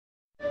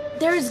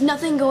There is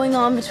nothing going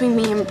on between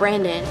me and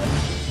Brandon.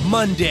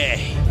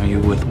 Monday. Are you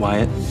with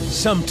Wyatt?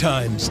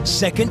 Sometimes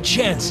second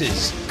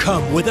chances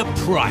come with a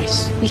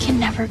price. We can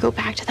never go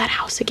back to that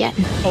house again.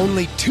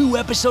 Only 2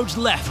 episodes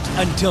left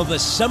until the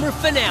summer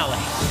finale.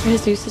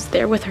 Jesus is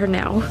there with her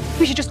now.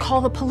 We should just call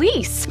the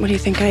police. What do you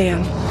think I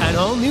am? An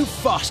all-new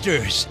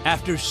Fosters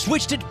after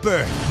Switched at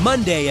Birth.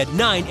 Monday at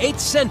 9/8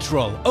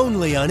 Central,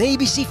 only on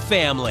ABC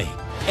Family.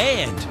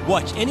 And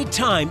watch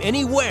anytime,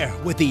 anywhere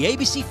with the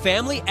ABC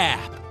Family app.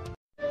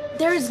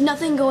 There is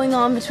nothing going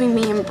on between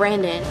me and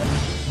Brandon.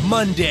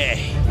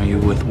 Monday. Are you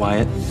with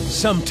Wyatt?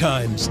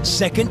 Sometimes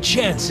second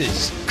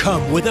chances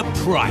come with a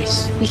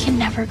price. We can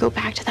never go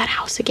back to that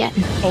house again.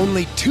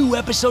 Only 2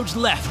 episodes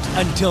left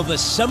until the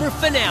summer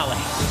finale.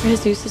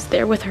 Jesus is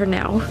there with her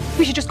now.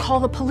 We should just call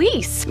the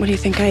police. What do you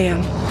think I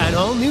am? An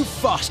all-new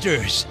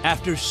Fosters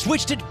after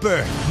Switched at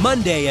Birth.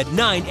 Monday at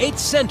 9/8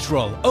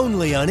 Central,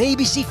 only on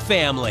ABC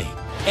Family.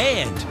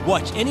 And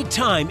watch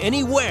anytime,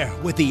 anywhere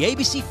with the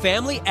ABC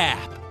Family app.